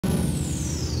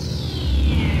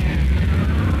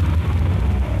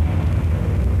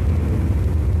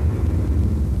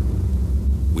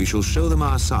We shall show them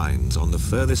our signs on the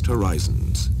furthest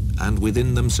horizons and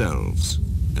within themselves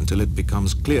until it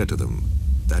becomes clear to them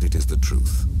that it is the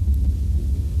truth.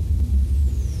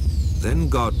 Then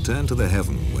God turned to the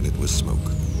heaven when it was smoke.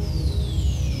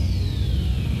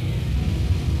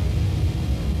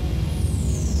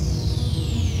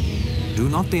 Do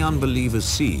not the unbelievers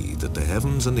see that the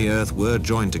heavens and the earth were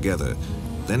joined together?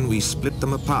 Then we split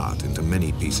them apart into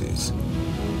many pieces.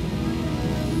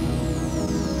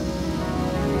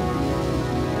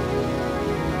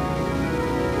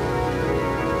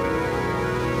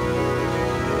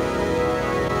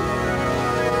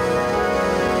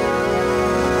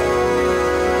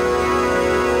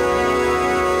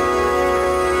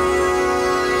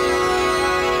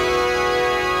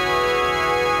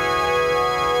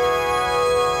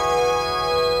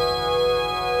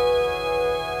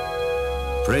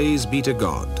 Praise be to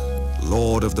God,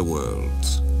 Lord of the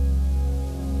worlds.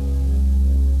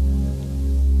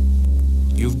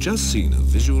 You've just seen a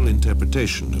visual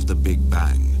interpretation of the Big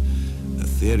Bang, a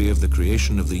theory of the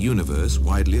creation of the universe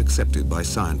widely accepted by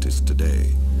scientists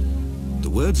today. The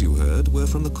words you heard were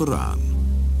from the Quran,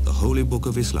 the holy book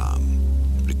of Islam,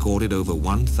 recorded over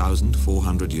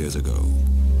 1,400 years ago.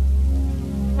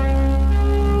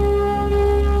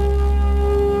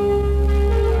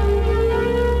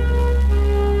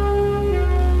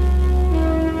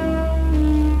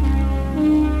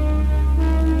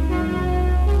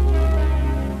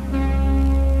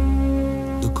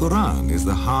 The Quran is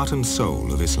the heart and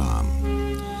soul of Islam.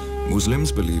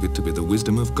 Muslims believe it to be the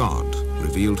wisdom of God,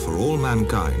 revealed for all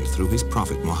mankind through his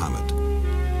prophet Muhammad.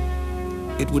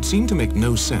 It would seem to make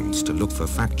no sense to look for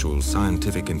factual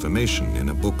scientific information in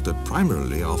a book that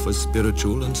primarily offers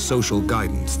spiritual and social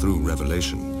guidance through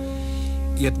revelation.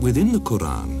 Yet within the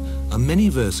Quran are many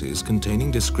verses containing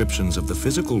descriptions of the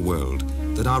physical world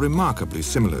that are remarkably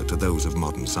similar to those of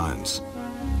modern science.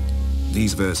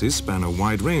 These verses span a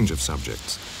wide range of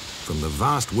subjects, from the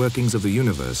vast workings of the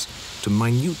universe to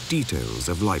minute details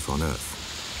of life on Earth.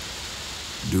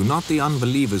 Do not the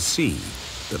unbelievers see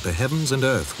that the heavens and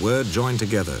earth were joined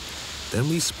together? Then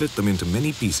we split them into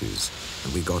many pieces,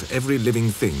 and we got every living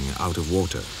thing out of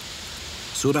water.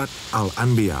 Surat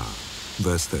Al-Anbiya,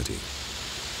 verse 30.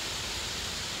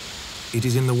 It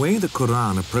is in the way the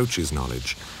Quran approaches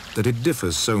knowledge that it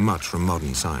differs so much from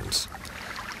modern science.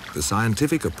 The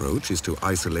scientific approach is to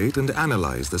isolate and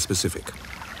analyze the specific,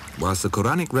 whilst the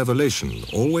Quranic revelation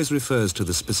always refers to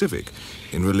the specific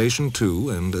in relation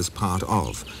to and as part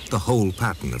of the whole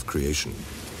pattern of creation.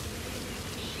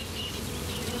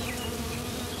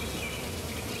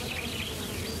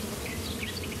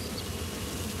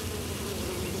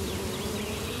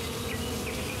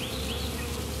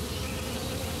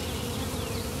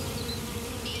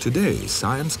 Today,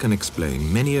 science can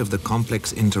explain many of the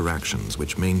complex interactions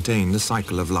which maintain the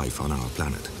cycle of life on our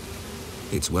planet.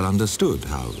 It's well understood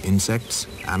how insects,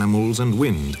 animals and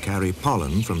wind carry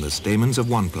pollen from the stamens of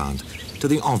one plant to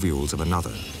the ovules of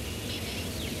another.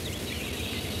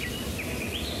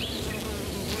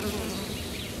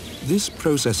 This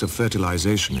process of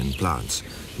fertilization in plants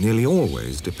nearly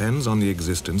always depends on the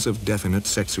existence of definite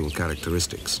sexual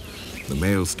characteristics, the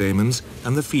male stamens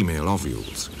and the female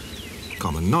ovules.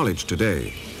 Common knowledge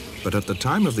today, but at the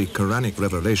time of the Quranic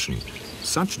revelation,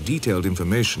 such detailed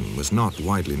information was not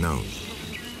widely known.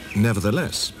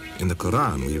 Nevertheless, in the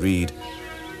Quran we read,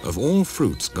 "Of all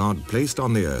fruits God placed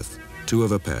on the earth, two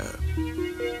of a pair."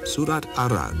 Surat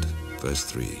Arad, verse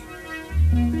 3.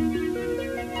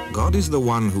 God is the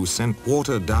one who sent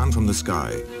water down from the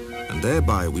sky, and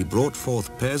thereby we brought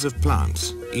forth pairs of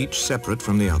plants, each separate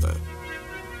from the other.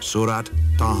 Surat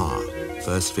Taha,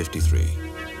 verse 53.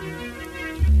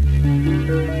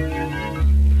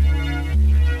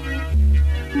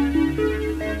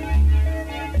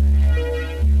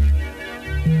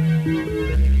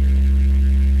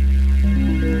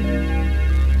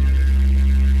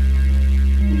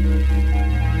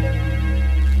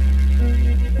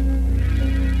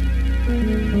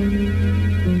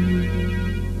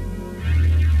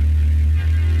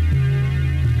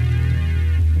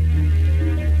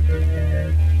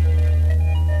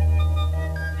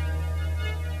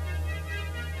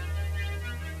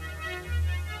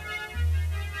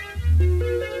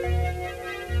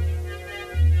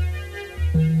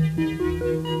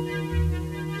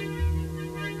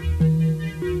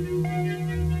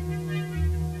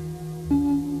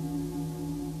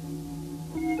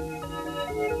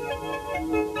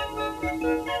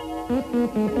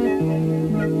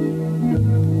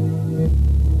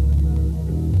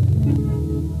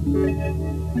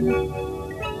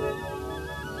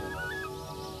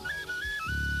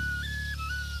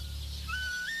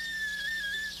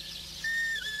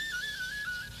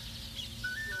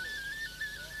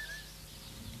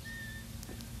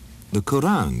 The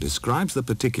Quran describes the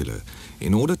particular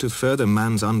in order to further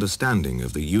man's understanding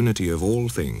of the unity of all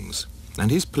things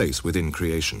and his place within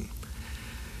creation.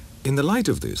 In the light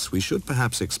of this, we should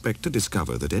perhaps expect to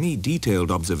discover that any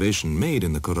detailed observation made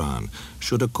in the Quran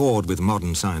should accord with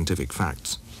modern scientific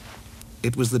facts.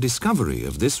 It was the discovery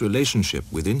of this relationship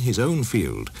within his own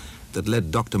field that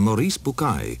led Dr. Maurice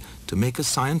Bucaille to make a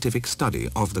scientific study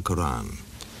of the Quran.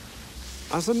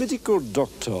 As a medical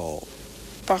doctor,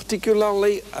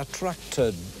 particularly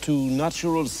attracted to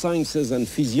natural sciences and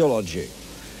physiology,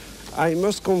 I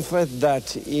must confess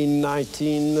that in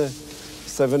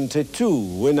 1972,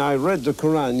 when I read the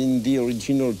Quran in the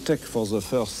original text for the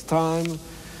first time,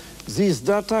 these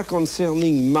data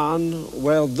concerning man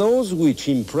were those which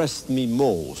impressed me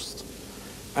most.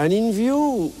 And in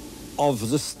view of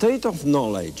the state of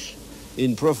knowledge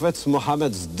in Prophet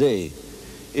Muhammad's day,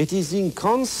 it is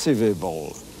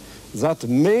inconceivable that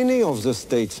many of the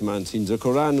statements in the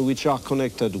Quran which are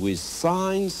connected with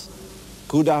science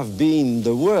could have been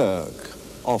the work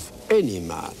of any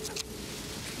man.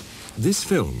 This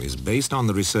film is based on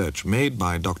the research made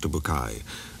by Dr. Bucaille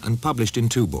and published in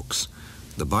 2 books,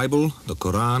 The Bible, the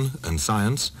Quran and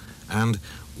Science, and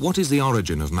What is the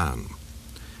Origin of Man?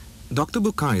 Dr.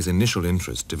 Bucaille's initial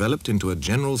interest developed into a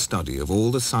general study of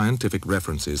all the scientific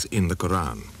references in the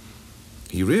Quran.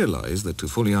 He realized that to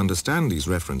fully understand these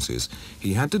references,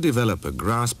 he had to develop a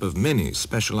grasp of many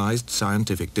specialized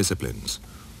scientific disciplines.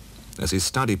 As his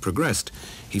study progressed,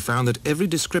 he found that every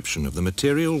description of the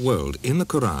material world in the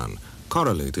Quran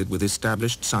correlated with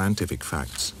established scientific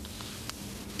facts.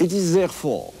 It is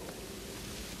therefore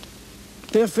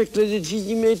perfectly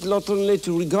legitimate not only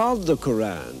to regard the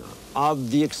Quran as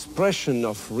the expression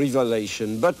of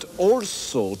revelation, but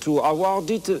also to award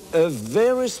it a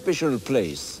very special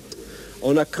place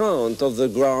on account of the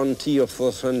guarantee of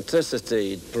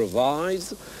authenticity it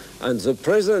provides and the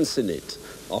presence in it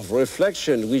of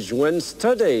reflection which, when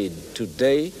studied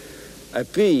today,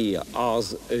 appear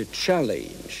as a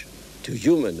challenge to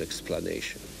human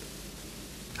explanation.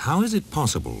 How is it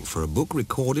possible for a book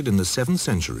recorded in the 7th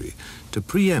century to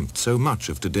preempt so much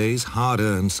of today's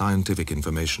hard-earned scientific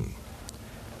information?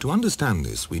 To understand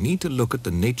this, we need to look at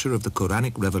the nature of the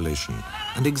Quranic revelation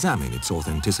and examine its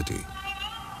authenticity.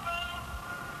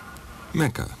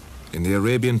 Mecca, in the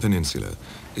Arabian Peninsula,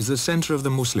 is the center of the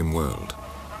Muslim world.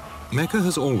 Mecca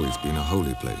has always been a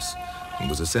holy place and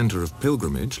was a center of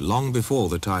pilgrimage long before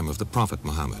the time of the Prophet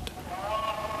Muhammad.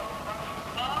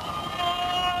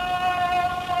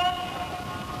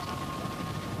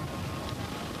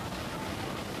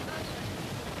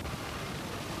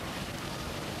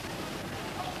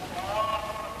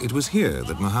 It was here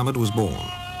that Muhammad was born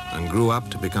and grew up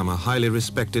to become a highly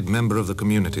respected member of the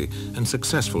community and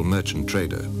successful merchant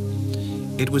trader.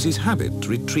 It was his habit to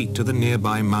retreat to the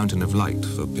nearby Mountain of Light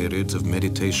for periods of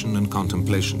meditation and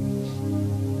contemplation.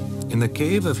 In the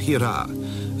cave of Hira,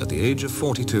 at the age of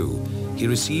 42, he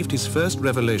received his first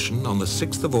revelation on the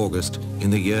 6th of August in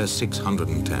the year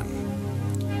 610.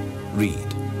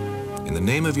 Read, "In the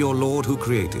name of your Lord who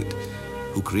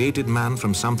created man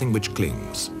from something which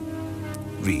clings."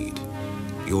 Read,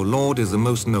 "Your Lord is the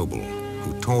most noble,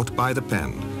 who taught by the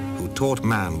pen, who taught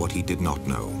man what he did not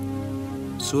know."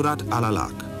 Surat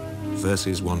Al-Alaq,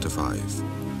 verses 1 to 5.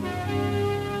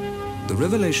 The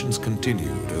revelations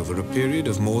continued over a period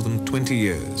of more than 20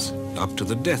 years, up to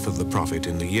the death of the Prophet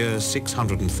in the year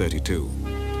 632.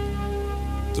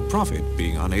 The Prophet,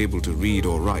 being unable to read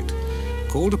or write,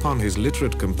 called upon his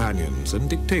literate companions and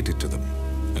dictated to them,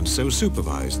 and so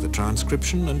supervised the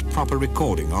transcription and proper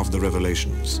recording of the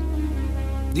revelations.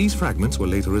 These fragments were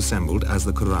later assembled as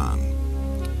the Quran.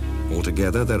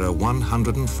 Altogether, there are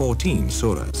 114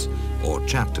 surahs, or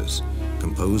chapters,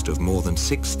 composed of more than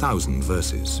 6,000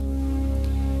 verses.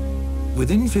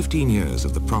 Within 15 years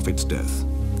of the Prophet's death,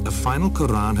 a final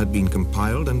Quran had been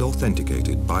compiled and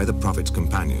authenticated by the Prophet's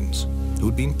companions, who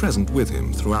had been present with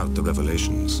him throughout the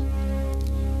revelations.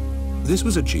 This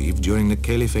was achieved during the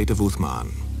Caliphate of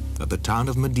Uthman, at the town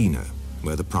of Medina,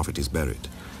 where the Prophet is buried.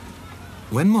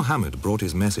 When Muhammad brought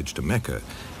his message to Mecca,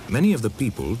 many of the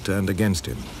people turned against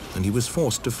him, and he was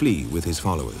forced to flee with his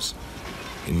followers.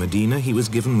 In Medina, he was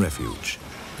given refuge,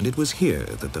 and it was here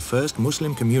that the first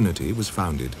Muslim community was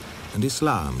founded and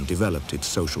Islam developed its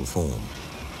social form.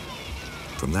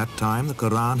 From that time, the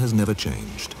Quran has never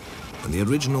changed, and the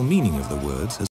original meaning of the words has